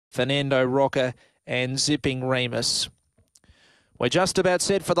Fernando Roca and Zipping Remus. We're just about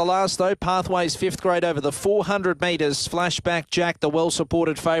set for the last, though. Pathways 5th grade over the 400 metres. Flashback Jack, the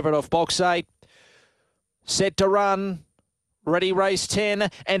well-supported favourite off box 8. Set to run. Ready, race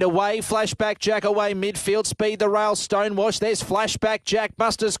 10, and away, Flashback Jack away, midfield, speed the rail, Stonewash, there's Flashback Jack,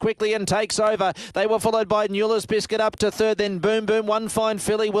 musters quickly and takes over. They were followed by Newler's Biscuit up to 3rd, then Boom Boom, One Fine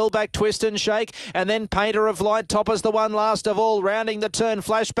Filly, Willback, Twist and Shake, and then Painter of Light, Toppers the one last of all, rounding the turn,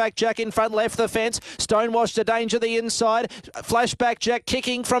 Flashback Jack in front, left the fence, Stonewash to danger the inside, Flashback Jack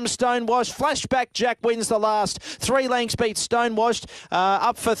kicking from Stonewash, Flashback Jack wins the last, 3 lengths beat Stonewash,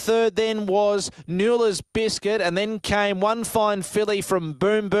 up for 3rd then was Newler's Biscuit, and then came One Fine Filly from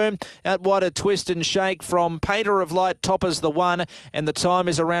Boom Boom. Out wide a Twist and Shake from Painter of Light, Toppers the one, and the time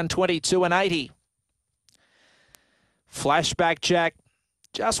is around 22:80. Flashback Jack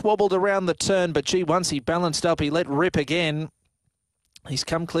just wobbled around the turn, but gee, once he balanced up, he let rip again. He's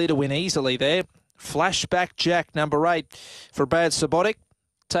come clear to win easily there. Flashback Jack, number 8 for Brad Subotic,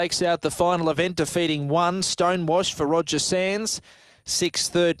 takes out the final event, defeating 1 Stonewash for Roger Sands. 6th,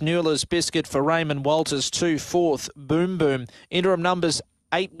 3rd, Newler's Biscuit for Raymond Walters. 2, 4th, Boom Boom. Interim numbers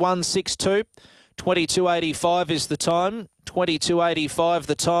 8162. 22:85 is the time. 22:85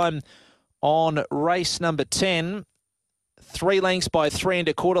 the time on race number 10. 3 lengths by 3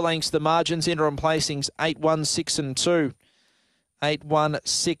 1/4 lengths the margins. Interim placings 816 and 2.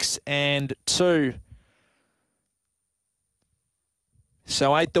 816 and 2.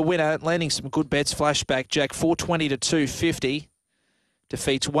 So 8 the winner, landing some good bets. Flashback Jack 420 to 250.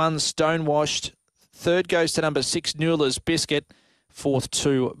 Defeats 1 Stonewashed. 3rd goes to number 6 Newler's Biscuit. 4th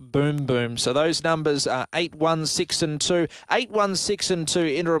to Boom Boom. So those numbers are 816 and 2. 816 and 2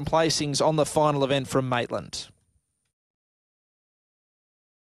 interim placings on the final event from Maitland.